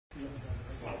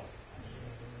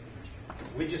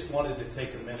We just wanted to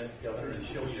take a minute, Governor, and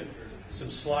show you some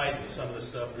slides of some of the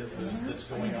stuff that's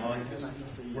going on, because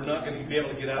we're not going to be able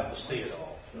to get out and see it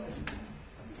all. So.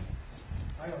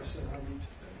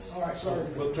 All right, sorry.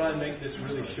 We'll try and make this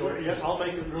really short. Yeah, I'll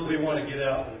make it really. We want to get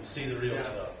out and see the real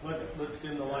stuff. Let's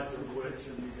dim the lights real quick.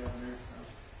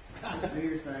 Just do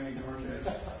your thing, ignore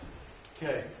this.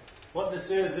 Okay, what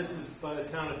this is by the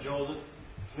town of Joseph.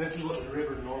 This is what the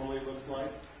river normally looks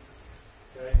like.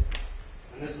 Okay,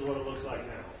 and this is what it looks like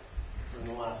now in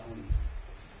the last week.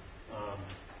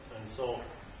 And so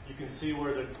you can see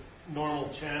where the normal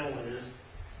channel is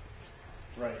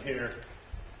right here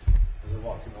as they're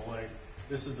walking away.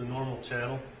 This is the normal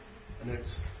channel, and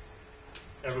it's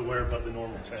everywhere but the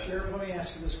normal channel. Sheriff, let me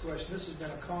ask you this question. This has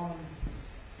been a common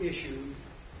issue.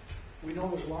 We know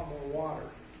there's a lot more water.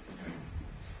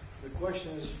 The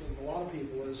question is, from a lot of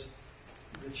people, is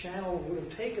the channel would have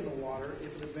taken the water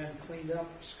if it had been cleaned up,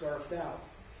 scarfed out.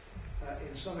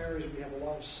 In some areas, we have a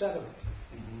lot of sediment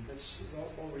that's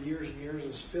over years and years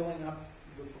is filling up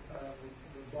the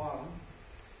bottom,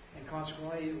 and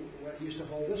consequently, what used to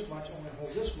hold this much only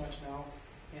holds this much now,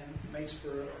 and makes for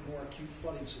a more acute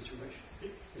flooding situation.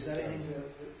 Is that anything the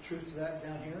truth to that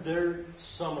down here?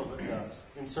 Some of it does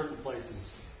in certain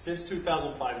places. Since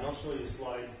 2005, and I'll show you a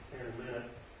slide here in a minute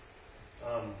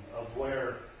of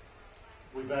where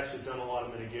we've actually done a lot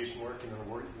of mitigation work in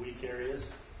our weak areas,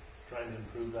 trying to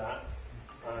improve that.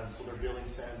 So they're building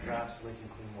sand traps so they can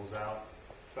clean those out.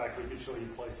 In fact, we could show you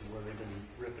places where they've been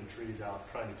ripping trees out,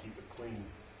 trying to keep it clean.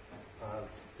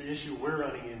 The issue we're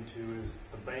running into is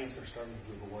the banks are starting to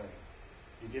give away.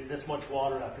 You get this much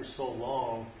water after so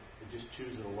long, it just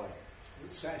chews it away.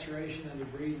 Saturation and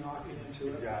debris knocking into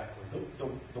it. Exactly.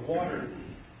 The water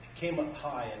came up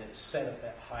high, and it set at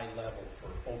that high level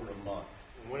for over a month.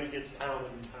 And when it gets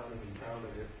pounded and pounded and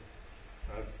pounded,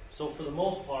 so for the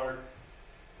most part,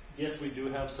 yes, we do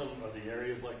have some of the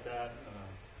areas like that.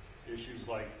 Issues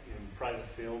like in private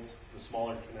fields, the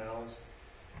smaller canals.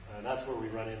 That's where we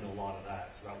run into a lot of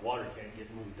that. So that water can't get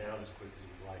moved down as quick as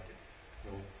we'd like it.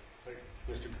 You know, like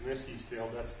Mr. Comiskey's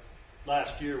field, that's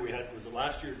last year we had, was it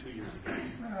last year or 2 years ago?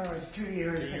 It was 2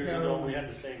 years ago. 2 years ago we had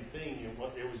the same thing. You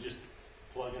know, it was just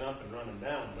plugging up and running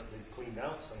down, but they cleaned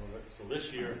out some of it. So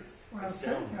this year, it's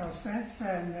down. Since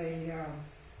then, the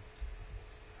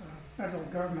federal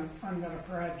government funded a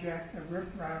project that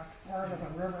riprap part of the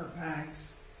river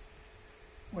banks,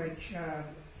 which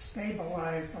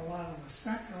stabilized a lot of the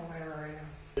central area.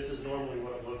 This is normally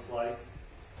what it looks like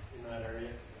in that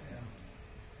area. Yeah.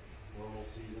 Normal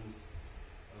seasons.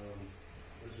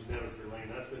 This was Neverclear Lane.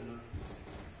 That's been,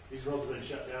 these roads have been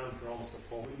shut down for almost a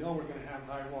full. We know we're going to have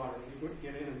high water. We would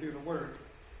get in and do the work,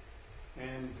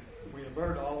 and we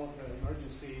avert all of the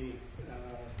emergency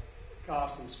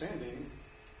cost and spending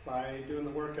by doing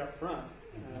the work up front.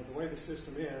 The way the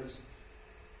system is,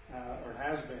 or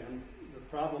has been, the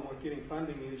problem with getting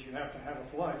funding is you have to have a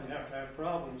flood, you have to have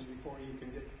problems before you can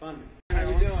get the funding. How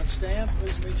you doing, Stan?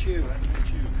 Pleased to meet you.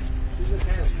 Who's this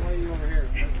handsome lady over here?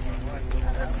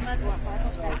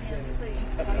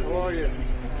 How are you?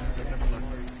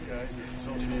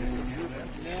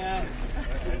 Yeah.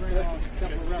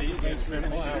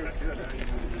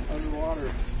 Underwater.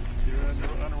 You're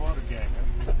an underwater gang,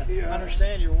 huh? I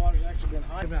understand your water's actually been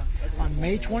high. On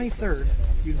May 23rd,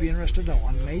 you'd be interested to know,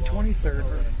 on May 23rd,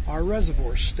 our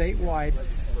reservoirs statewide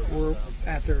were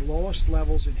at their lowest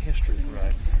levels in history.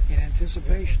 Right. In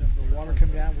anticipation of the water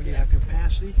coming down, we need to have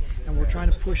capacity, and we're trying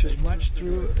to push as much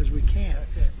through as we can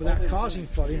without causing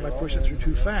flooding by pushing it through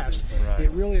too fast. Right.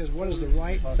 It really is, what is the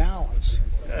right balance?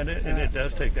 And it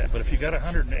does take that. But if you got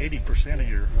 180% of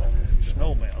your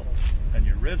snow melt, and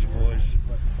your reservoirs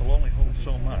will only hold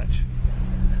so much,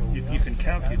 you can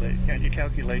calculate. Can't you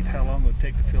calculate how long it would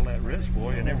take to fill that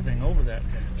reservoir and everything over that?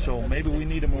 So maybe we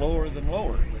need them lower than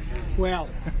lower. Well,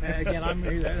 again, I'm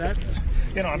that.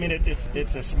 You know, I mean,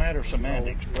 it's a matter of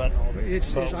semantics, but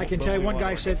I can tell you, one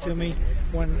guy said to me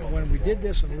when we did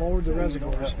this and lowered the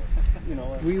reservoirs,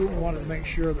 we wanted to make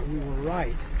sure that we were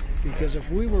right. Because if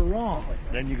we were wrong,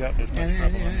 then you got this much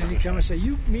trouble. And you come and say,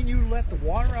 "You mean you let the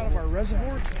water out of our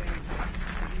reservoir?" So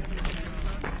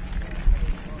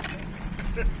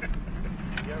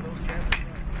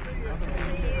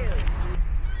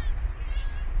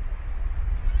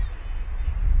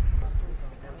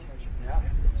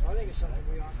I think it's something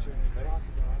we ought to talk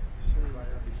about.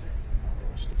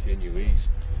 Continue east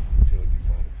until you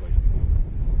find a place to go.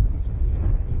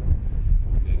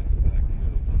 Then in the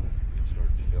backfill, it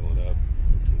started to fill it up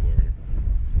to where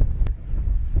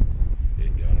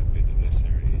it got up into this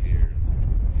area here,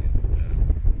 and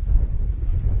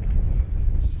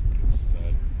it's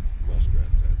about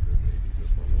muskrats out there, maybe.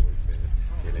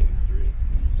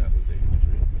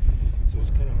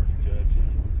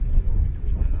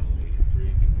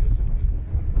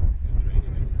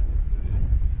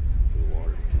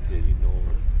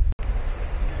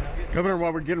 Governor,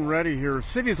 while we're getting ready here,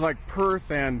 cities like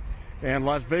Perth and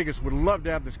Las Vegas would love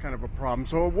to have this kind of a problem.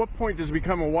 So at what point does it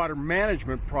become a water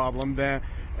management problem than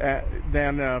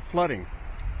flooding?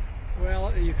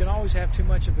 Well, you can always have too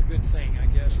much of a good thing, I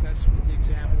guess. That's the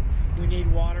example. We need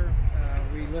water.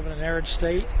 We live in an arid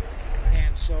state,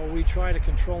 and so we try to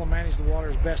control and manage the water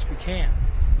as best we can.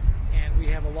 And we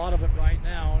have a lot of it right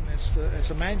now, and it's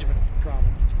a management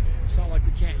problem. It's not like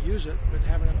we can't use it, but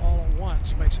having it all at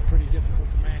once makes it pretty difficult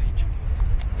to manage.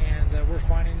 And we're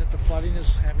finding that the flooding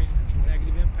is having a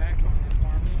negative impact on our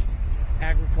farming,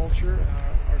 agriculture,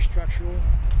 our structural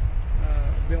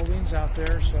buildings out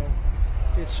there. So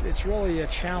it's really a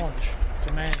challenge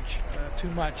to manage too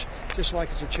much, just like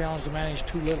it's a challenge to manage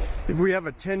too little. If we have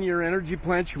a 10-year energy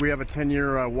plan, should we have a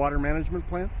 10-year water management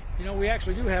plan? You know, we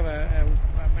actually do have a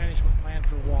management plan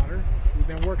for water. We've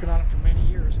been working on it for many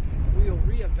years. We'll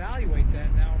reevaluate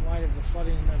that now in light of the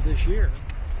flooding of this year.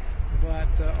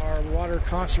 But our water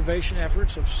conservation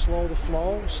efforts of slow the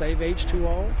flow, save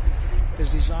H2O, is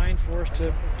designed for us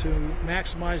to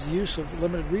maximize the use of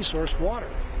limited resource water.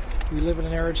 We live in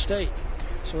an arid state,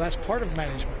 so that's part of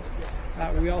management.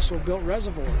 We also built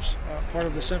reservoirs. Part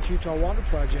of the Central Utah Water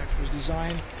Project was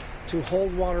designed to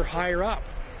hold water higher up,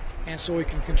 and so we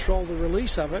can control the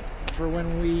release of it for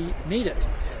when we need it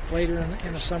later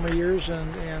in the summer years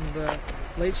and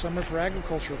late summer for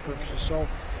agricultural purposes. So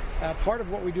part of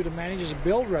what we do to manage is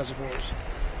build reservoirs.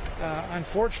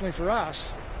 Unfortunately for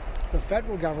us, the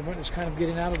federal government is kind of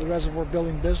getting out of the reservoir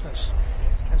building business,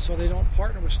 and so they don't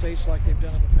partner with states like they've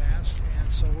done in the past,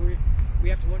 and so we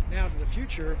have to look now to the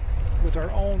future with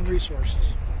our own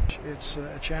resources. It's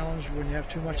a challenge when you have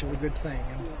too much of a good thing,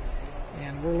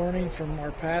 and we're learning from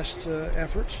our past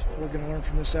efforts. We're going to learn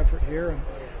from this effort here, and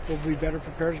we'll be better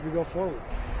prepared as we go forward.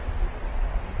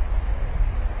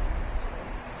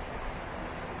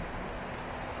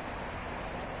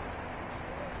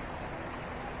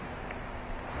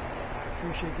 I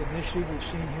appreciate the initiative we've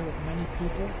seen here with many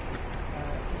people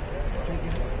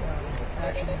taking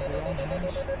action in their own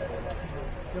hands,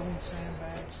 filling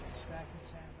sandbags, stacking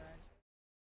sandbags.